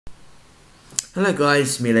Hello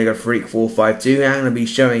guys, me Lego Freak 452. I'm going to be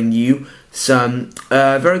showing you some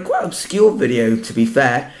very quite obscure video, to be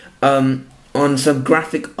fair, on some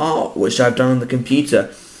graphic art which I've done on the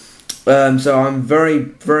computer. So I'm very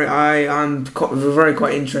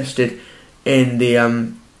quite interested in the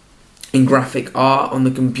in graphic art on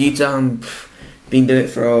the computer. I've been doing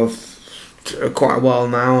it for quite a while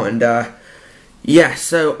now, and yeah.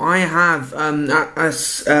 So I have I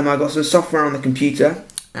got some software on the computer.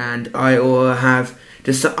 And I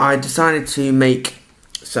decided to make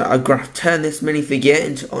turn this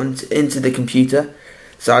minifigure into the computer.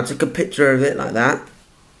 So I took a picture of it like that,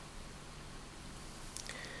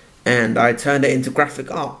 and I turned it into graphic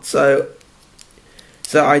art. So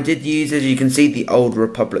I did use, as you can see, the Old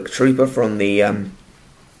Republic Trooper from the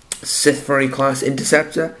Sith Fury class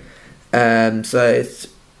Interceptor. So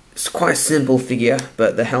it's quite a simple figure,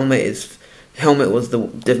 but the helmet was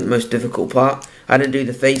the most difficult part. I didn't do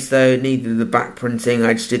the face though, neither the back printing,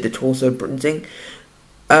 I just did the torso printing.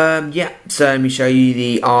 Yeah, so let me show you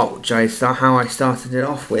the art, how I started it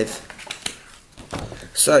off with.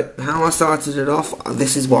 So, how I started it off,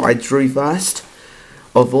 this is what I drew first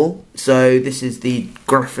of all. So, this is the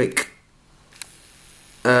graphic,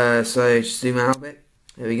 so just zoom out a bit.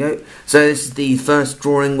 There we go. So this is the first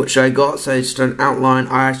drawing which I got, so just an outline.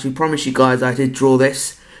 I actually promise you guys I did draw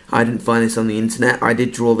this. I didn't find this on the internet, I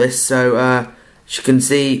did draw this, so as you can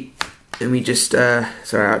see, let me just, sorry,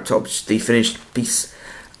 out top, just the finished piece.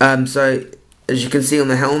 So, as you can see on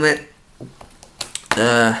the helmet,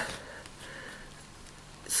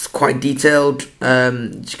 it's quite detailed.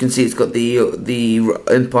 As you can see, it's got the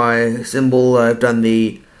Empire symbol. I've done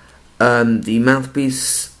the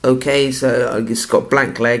mouthpiece, okay, so it's got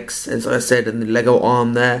blank legs, as I said, and the Lego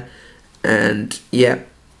arm there, and yeah,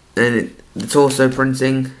 and the torso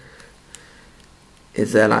printing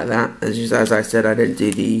is there like that. As I said, I didn't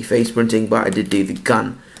do the face printing, but I did do the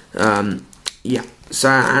gun. Yeah. So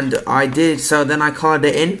then I colored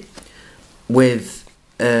it in with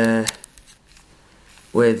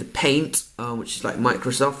paint, which is like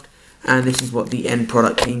Microsoft, and this is what the end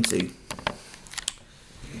product came to.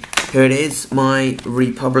 Here it is, my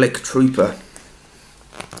Republic Trooper.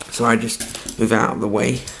 So I just move out of the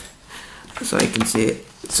way so you can see it.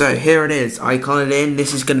 So here it is, I colored it in.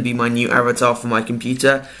 This is going to be my new avatar for my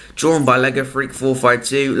computer, drawn by Lego Freak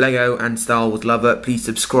 452, Lego and Star Wars lover. Please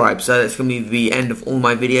subscribe. So that's going to be the end of all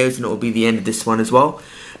my videos, and it will be the end of this one as well.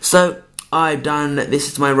 So I've done, this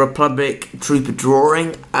is my Republic Trooper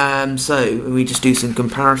drawing. So we just do some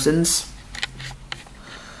comparisons.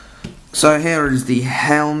 So here is the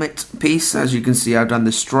helmet piece. As you can see, I've done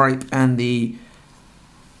the stripe and the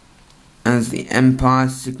Empire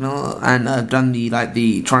signal, and I've done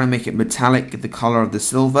trying to make it metallic, the color of the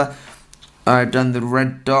silver. I've done the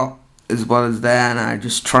red dot as well as there, and I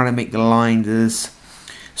just try to make the lines as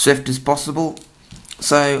swift as possible.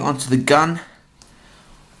 So onto the gun.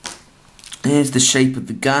 Here's the shape of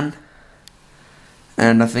the gun,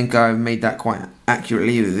 and I think I've made that quite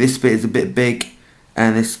accurately. This bit is a bit big,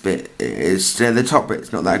 and this bit is the top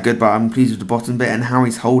bit's not that good, but I'm pleased with the bottom bit and how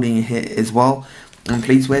he's holding it as well. I'm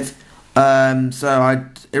pleased with. So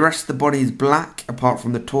the rest of the body is black apart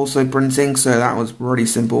from the torso printing, so that was really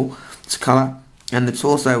simple to colour. And the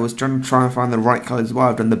torso was trying to find the right colour as well.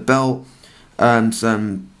 I've done the belt,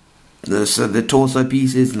 the torso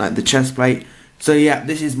pieces, and like the chest plate. So yeah,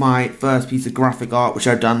 this is my first piece of graphic art which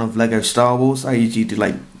I've done of Lego Star Wars. I usually do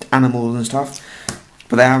like animals and stuff,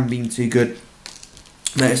 but they haven't been too good.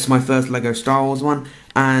 But it's my first Lego Star Wars one,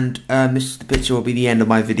 and this picture will be the end of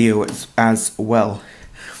my video as well.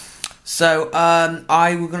 So,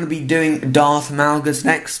 we're going to be doing Darth Malgus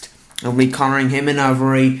next. I'll be colouring him in. I've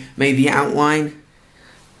already made the outline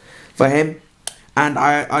for him. And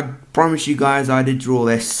I promise you guys I did draw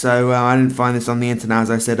this. So, I didn't find this on the internet,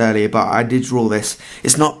 as I said earlier, but I did draw this.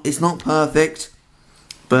 It's not perfect,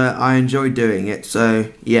 but I enjoyed doing it.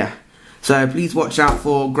 So, yeah. So, please watch out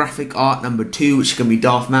for graphic art number 2, which is going to be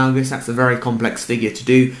Darth Malgus. That's a very complex figure to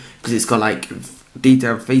do, because it's got like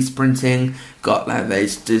detailed face printing, got like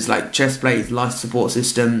there's like chest plate, life support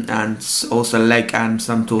system, and also leg and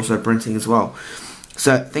some torso printing as well.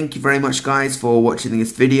 So thank you very much guys for watching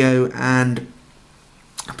this video, and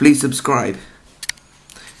please subscribe.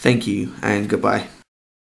 Thank you and goodbye.